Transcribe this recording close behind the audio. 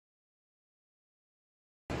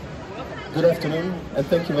Good afternoon, and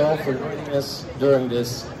thank you all for joining us during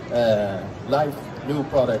this live new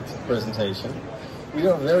product presentation. We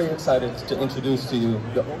are very excited to introduce to you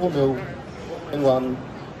the all-new in-one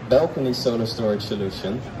balcony solar storage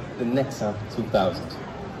solution, the NEXA 2000.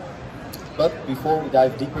 But before we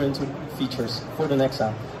dive deeper into features for the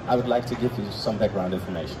NEXA, I would like to give you some background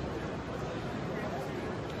information.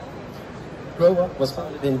 Growatt was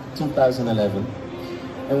founded in 2011.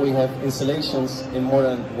 And we have installations in more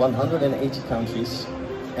than 180 countries,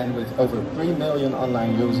 and with over 3 million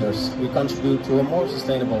online users, we contribute to a more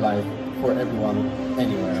sustainable life for everyone,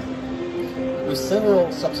 anywhere. With several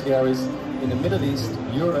subsidiaries in the Middle East,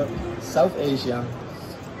 Europe, South Asia,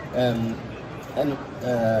 and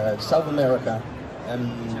South America,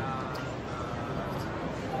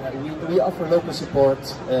 we offer local support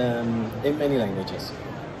in many languages.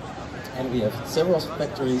 And we have several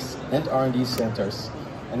factories and R&D centers.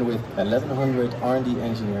 And with 1,100 R&D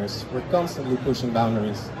engineers, we're constantly pushing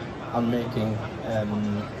boundaries on making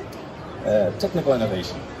technical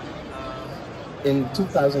innovation. In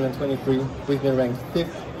 2023, we've been ranked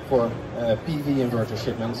 5th for PV inverter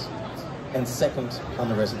shipments and 2nd on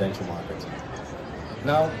the residential market.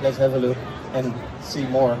 Now, let's have a look and see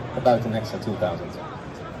more about the NEXA 2000.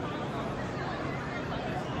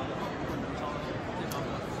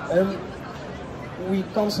 We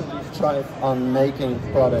constantly strive on making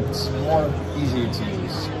products more easier to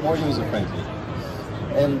use, more user-friendly.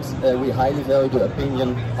 And we highly value the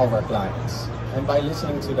opinion of our clients. And by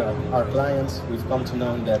listening to our clients, we've come to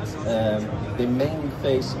know that they mainly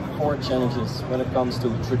face 4 challenges when it comes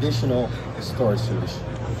to traditional storage solutions.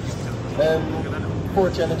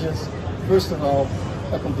 4 challenges. First of all,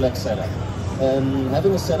 a complex setup.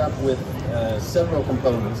 Having a setup with several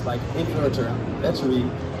components like inverter, battery,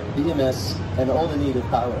 BMS, and all the needed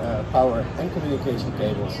power and communication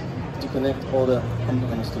cables to connect all the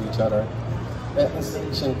components to each other,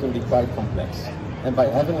 installation can be quite complex. And by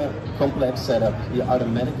having a complex setup, you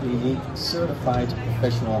automatically need certified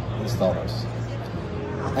professional installers.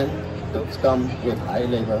 And those come with high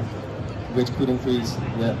labor, which could increase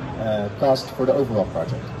the cost for the overall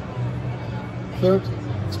project. Third,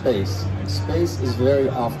 space. Space is very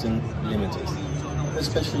often limited,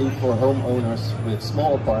 especially for homeowners with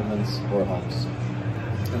small apartments or homes.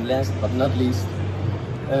 And last but not least,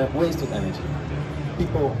 wasted energy.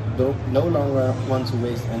 People no longer want to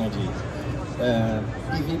waste energy.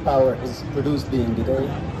 PV power is produced during the day,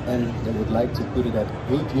 and they would like to put it at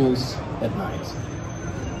good use at night.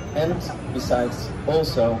 And besides,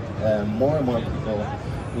 also more and more people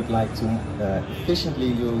would like to efficiently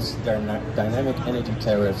use their dynamic energy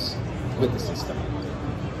tariffs with the system.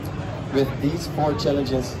 With these 4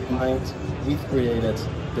 challenges in mind, we've created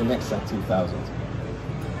the NEXA 2000.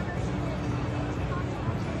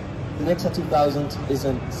 The NEXA 2000 is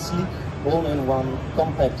a sleek, all-in-one,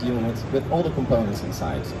 compact unit with all the components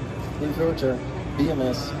inside. Inverter,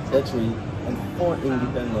 BMS, battery, and 4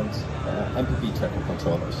 independent MPP tracker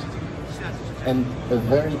controllers. And a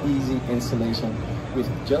very easy installation with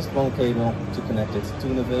just 1 cable to connect it to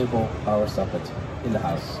an available power socket in the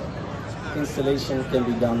house. Installation can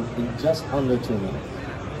be done in just under 2 minutes.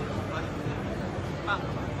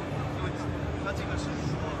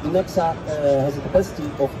 The NEXA has a capacity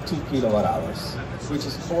of 2 kWh, which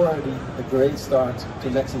is already a great start to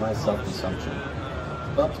maximize self-consumption.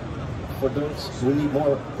 But for those who need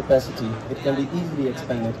more capacity, it can be easily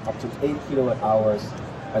expanded up to 8 kWh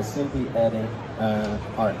by simply adding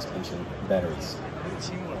our expansion batteries.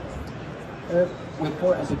 With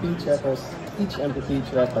 4 MPP trackers, each MPP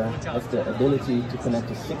tracker has the ability to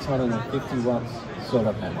connect a 650 watts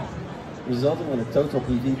solar panel, resulting in a total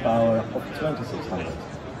PV power of 2600.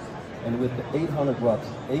 And with the 800 watt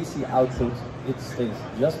AC output, it stays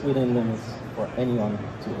just within limits for anyone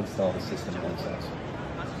to install the system themselves.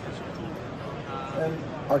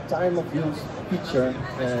 Our time of use feature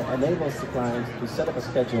enables the client to set up a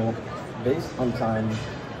schedule based on time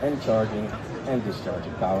and charging and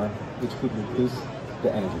discharging power, which could reduce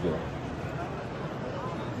the energy bill.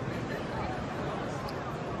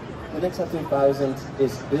 The NEXA 2000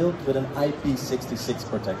 is built with an IP66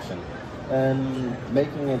 protection,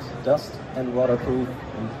 making it dust and waterproof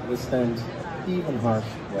and withstand even harsh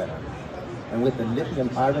weather. And with the lithium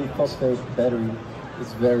iron phosphate battery,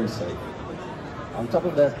 it's very safe. On top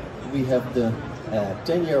of that, we have the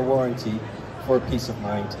 10-year warranty for peace of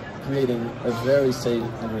mind, creating a very safe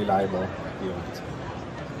and reliable unit.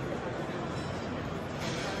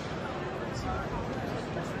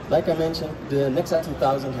 Like I mentioned, the NEXA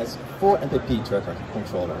 2000 has 4 MPP tracker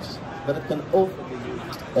controllers, but it can also be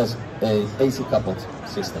used as a AC coupled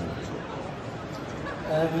system.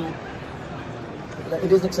 in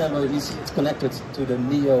this example, you see it's connected to the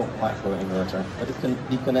Neo microinverter, but it can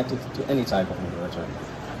be connected to any type of inverter.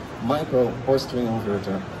 Micro or string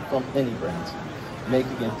inverter from any brand,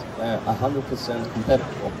 making it 100%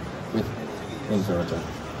 compatible with inverter.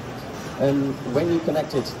 And when you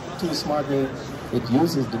connect it to a smart meter, it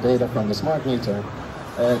uses the data from the smart meter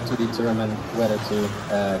to determine whether to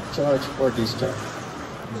charge or discharge,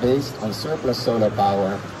 based on surplus solar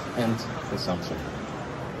power and consumption.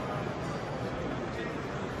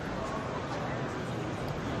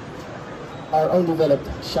 Our own developed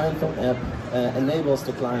ShinePhone app enables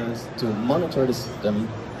the clients to monitor the system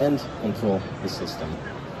and control the system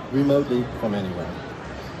remotely from anywhere.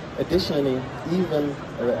 Additionally, even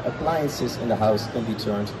appliances in the house can be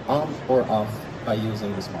turned on or off by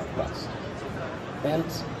using the smart plugs. And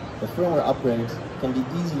the firmware upgrade can be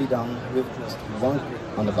easily done with just one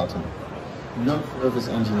click on the button. No service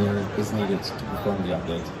engineering is needed to perform the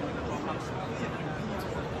update.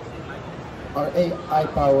 Our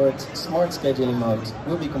AI-powered smart scheduling mode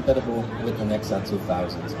will be compatible with the NEXA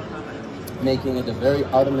 2000, making it a very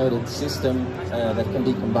automated system that can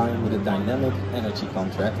be combined with a dynamic energy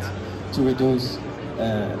contract to reduce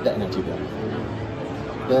the energy bill.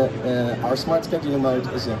 Our smart scheduling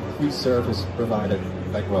mode is a free service provided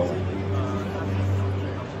by Growatt.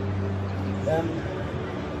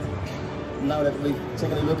 Now that we've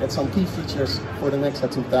taken a look at some key features for the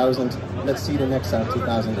NEXA 2000, let's see the NEXA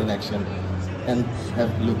 2000 in action and have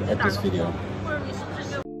a look at this video.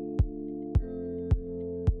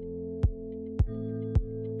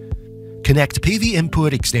 Connect PV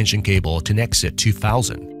input extension cable to NEXA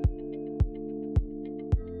 2000.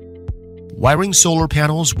 Wiring solar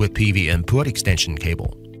panels with PV input extension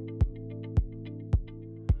cable.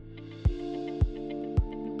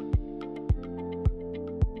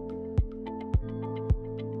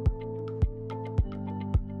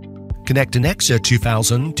 Connect the NEXA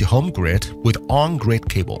 2000 to home grid with on-grid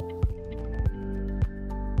cable.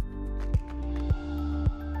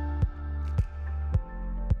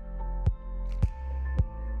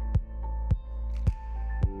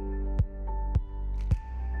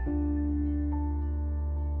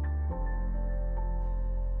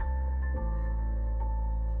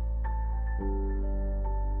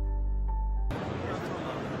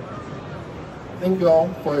 Thank you all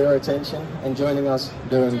for your attention and joining us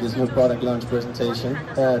during this new product launch presentation.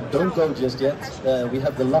 Don't go just yet. We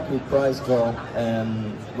have the lucky prize draw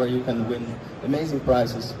where you can win amazing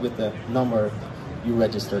prizes with the number you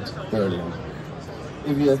registered earlier.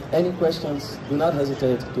 If you have any questions, do not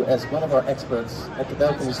hesitate to ask one of our experts at the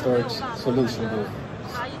balcony storage solution booth.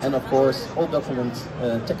 And of course, all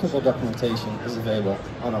technical documentation is available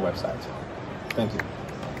on our website. Thank you.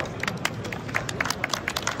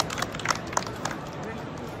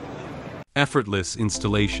 Effortless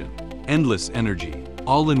installation, endless energy,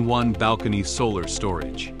 all-in-one balcony solar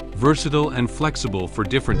storage. Versatile and flexible for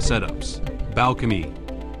different setups. Balcony,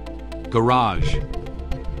 garage,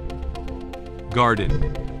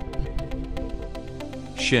 garden,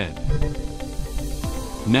 shed.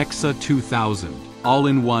 NEXA 2000,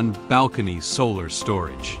 all-in-one balcony solar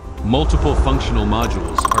storage. Multiple functional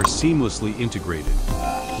modules are seamlessly integrated,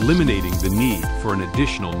 eliminating the need for an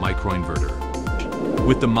additional microinverter.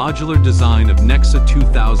 With the modular design of NEXA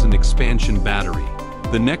 2000 expansion battery,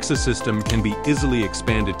 the NEXA system can be easily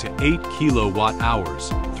expanded to 8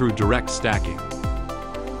 kilowatt-hours through direct stacking.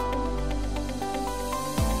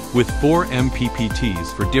 With 4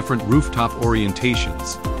 MPPTs for different rooftop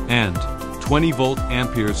orientations and 20-volt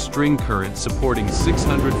amperes string current supporting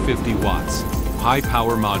 650 watts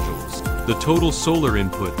high-power modules, the total solar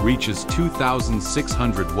input reaches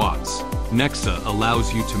 2,600 watts. NEXA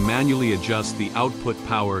allows you to manually adjust the output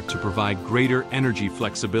power to provide greater energy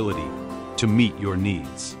flexibility to meet your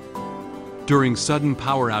needs. During sudden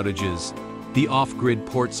power outages, the off-grid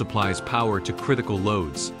port supplies power to critical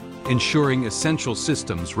loads, ensuring essential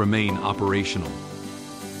systems remain operational.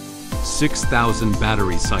 6,000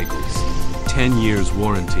 battery cycles, 10 years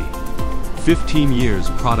warranty, 15 years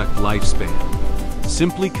product lifespan.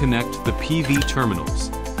 Simply connect the PV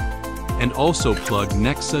terminals and also plug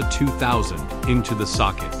NEXA 2000 into the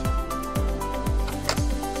socket.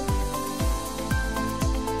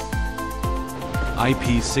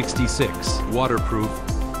 IP66, waterproof,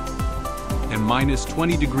 and minus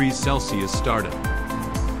 20 degrees Celsius startup.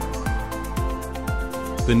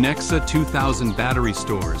 The NEXA 2000 battery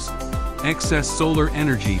stores excess solar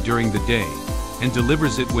energy during the day and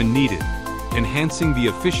delivers it when needed, enhancing the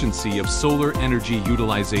efficiency of solar energy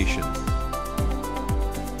utilization.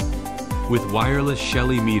 With wireless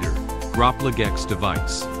Shelly meter, Growatt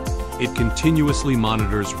device, it continuously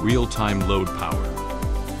monitors real-time load power.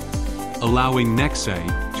 allowing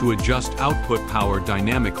NEXA to adjust output power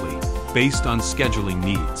dynamically based on scheduling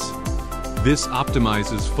needs. This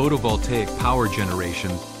optimizes photovoltaic power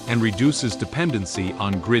generation and reduces dependency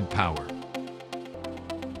on grid power.